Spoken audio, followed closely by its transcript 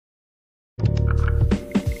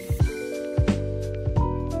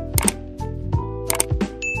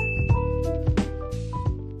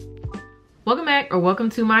Welcome back, or welcome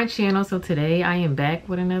to my channel. So today I am back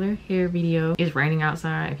with another hair video. It's raining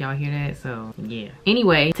outside if y'all hear that, so yeah.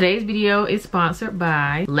 Anyway, today's video is sponsored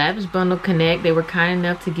by Lavish Bundle Connect. They were kind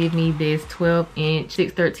enough to give me this 12-inch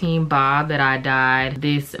 613 bob that I dyed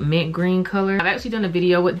this mint green color. I've actually done a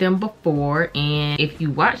video with them before, and if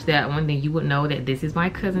you watched that one, then you would know that this is my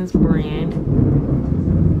cousin's brand.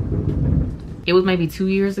 It was maybe 2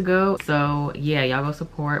 years ago, so yeah, y'all go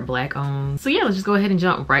support black owned. So yeah, let's just go ahead and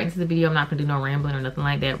jump right into the video. I'm not gonna do no rambling or nothing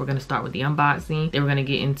like that. We're gonna start with the unboxing, then we're gonna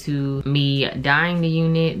get into me dyeing the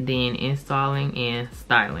unit, then installing and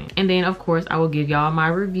styling, and then of course I will give y'all my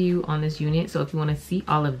review on this unit. So if you want to see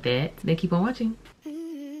all of that, then keep on watching.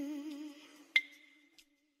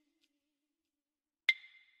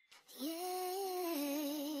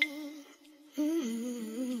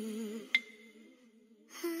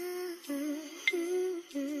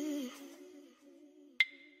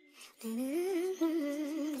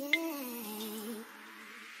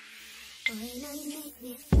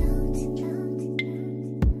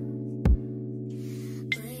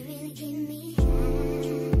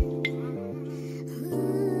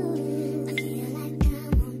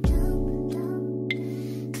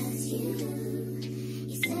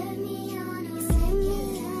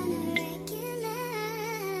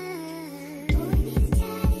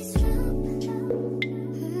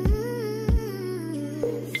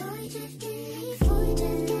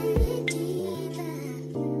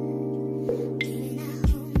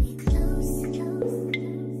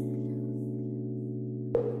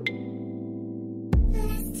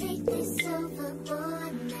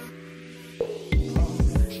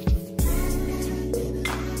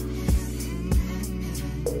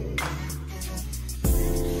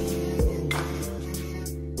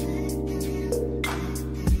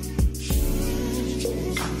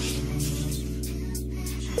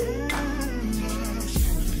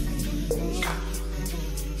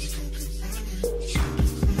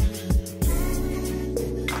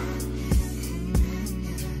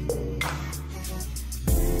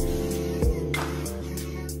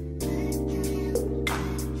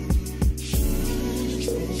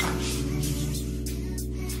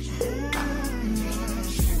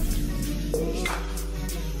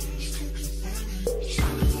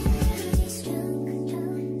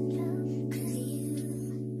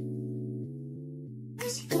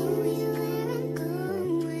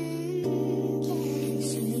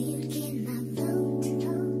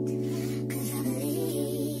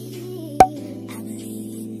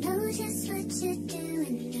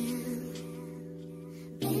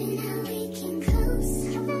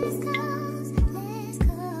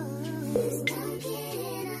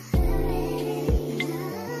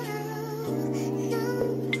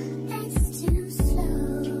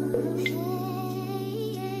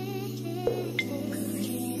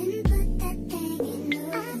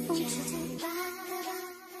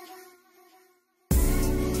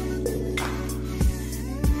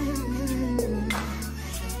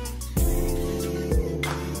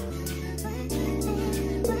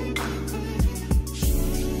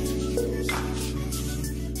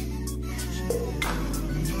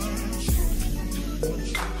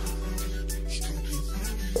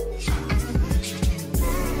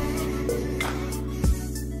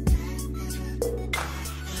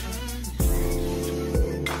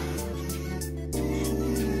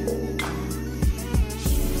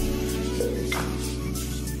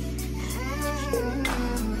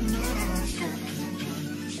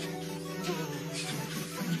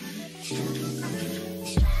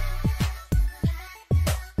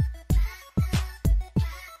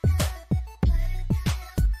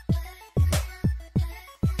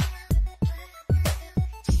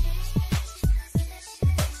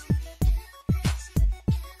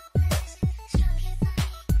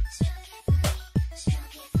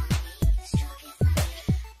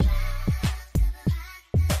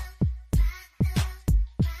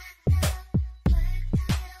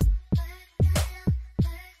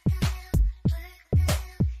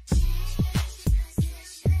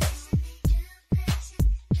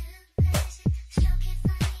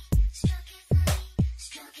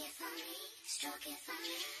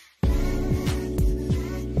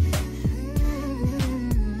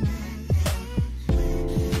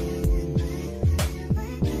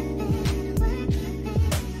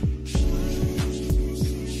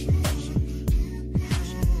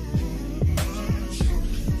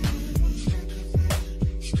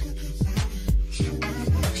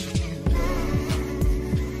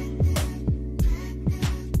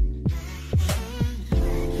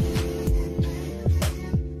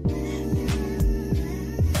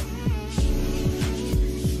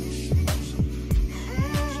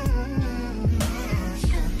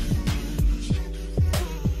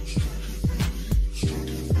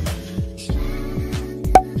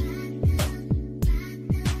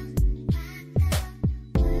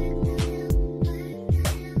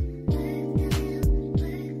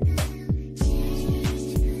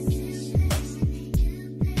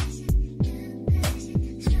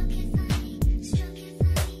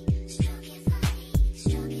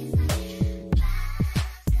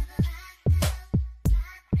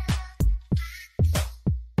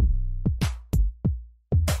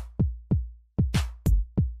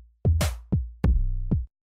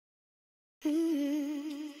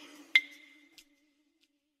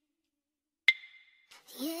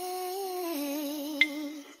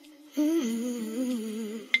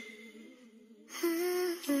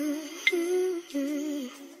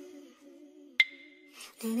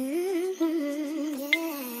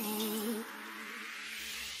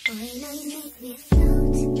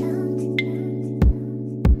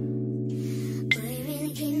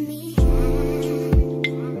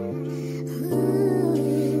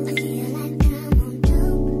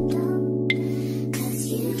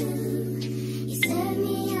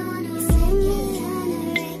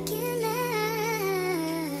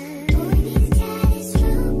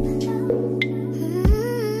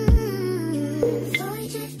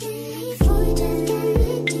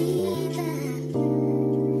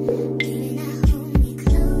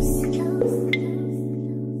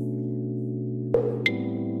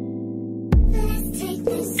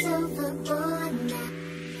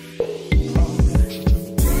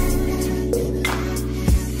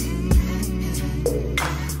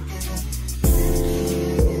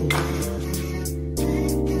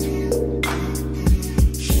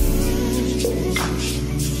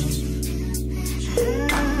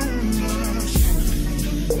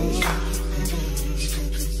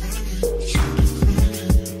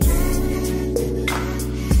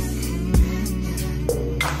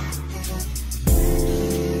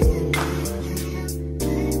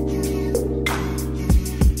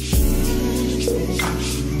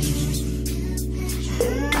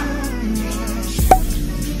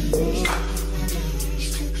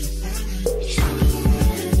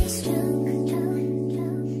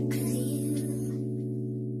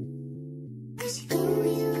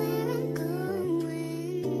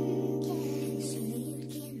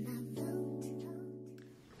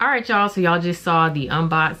 Alright y'all, so y'all just saw the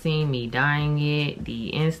unboxing, me dyeing it,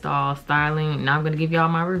 the install, styling. Now I'm going to give y'all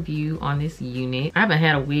my review on this unit. I haven't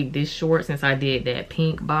had a wig this short since I did that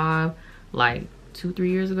pink bob like 2-3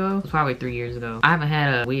 years ago. It was probably 3 years ago. I haven't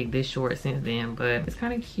had a wig this short since then, but it's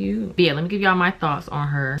kind of cute. But yeah, let me give y'all my thoughts on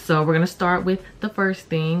her. So we're gonna start with the first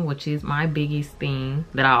thing, which is my biggest thing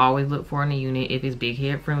that I always look for in a unit, if it's big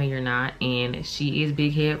head friendly or not. And she is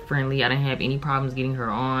big head friendly. I didn't have any problems getting her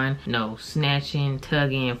on. No snatching,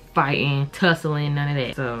 tugging, fighting, tussling, none of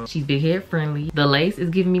that. So she's big head friendly. The lace is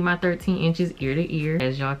giving me my 13 inches ear to ear,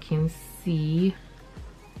 as y'all can see.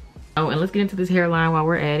 Oh, and let's get into this hairline while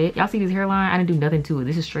we're at it. Y'all see this hairline? I didn't do nothing to it.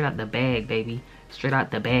 This is straight out the bag, baby. Straight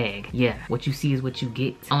out the bag. Yeah, what you see is what you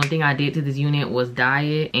get. Only thing I did to this unit was dye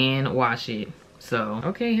it and wash it. So,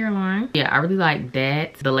 okay, hairline. Yeah, I really like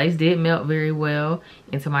that. The lace did melt very well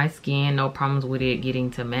into my skin. No problems with it getting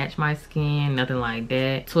to match my skin. Nothing like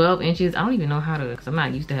that. 12 inches. I don't even know how to, because I'm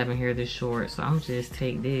not used to having hair this short. So I'm just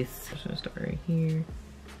take this. I'm gonna start right here.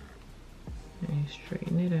 And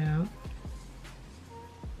straighten it out.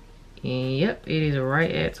 And yep, it is right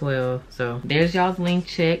at 12. So there's y'all's length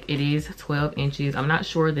check. It is 12 inches. I'm not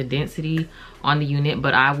sure the density on the unit,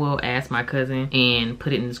 but I will ask my cousin and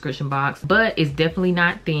put it in the description box. But it's definitely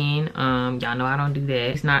not thin. Y'all know I don't do that.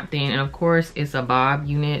 It's not thin, and of course it's a bob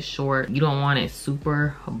unit, short. You don't want it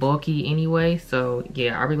super bulky anyway. So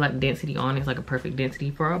yeah, I really like the density on it. It's like a perfect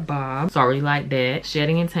density for a bob. So I really like that.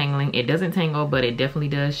 Shedding and tangling. It doesn't tangle, but it definitely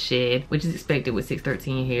does shed, which is expected with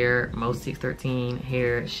 613 hair. Most 613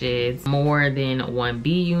 hair sheds more than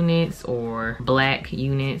 1B units or black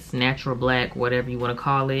units, natural black, whatever you want to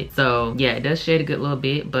call it. So yeah, it does shed a good little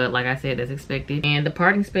bit, but like I said, that's expected. And the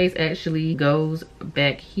parting space actually goes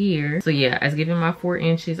back here. So yeah, it's giving my 4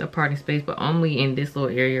 inches of parting space, but only in this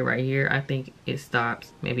little area right here. I think it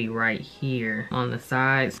stops maybe right here on the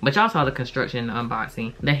sides. But y'all saw the construction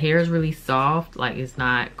unboxing. The hair is really soft, like it's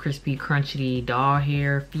not crispy, crunchy doll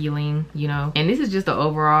hair feeling, you know. And this is just an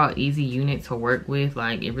overall easy unit to work with.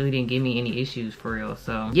 Like it really didn't give me any issues for real.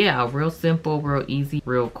 So yeah, real simple, real easy,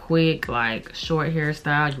 real quick, like short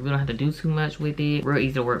hairstyle. You really don't have to do too much with it. Real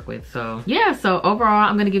easy to work with. So yeah, so overall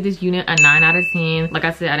I'm gonna give this unit a 9 out of 10. Like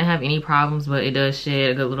I said, I didn't have any problems, but it does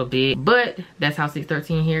shed a good little bit, but that's how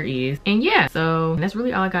 613 hair is. And yeah, so that's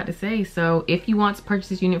really all I got to say. So if you want to purchase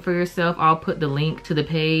this unit for yourself, I'll put the link to the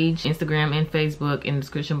page, Instagram and Facebook, in the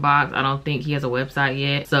description box. I don't think he has a website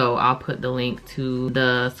yet, so I'll put the link to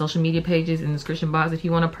the social media pages in the description box if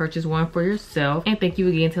you want to purchase one for yourself. And thank you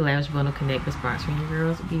again to Lavish Bundle Connect for sponsoring your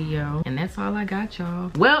girl's video. And that's all I got,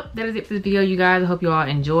 y'all. Well, that is it for this video, you guys. I hope you all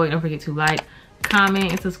enjoyed. Don't forget to like,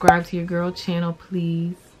 comment, and subscribe to your girl channel,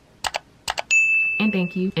 please. And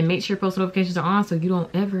thank you. And make sure post notifications are on so you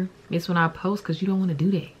don't ever miss when I post, because you don't want to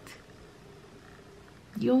do that.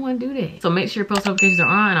 You don't want to do that. So make sure post notifications are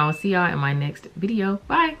on, and I will see y'all in my next video.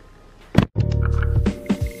 Bye.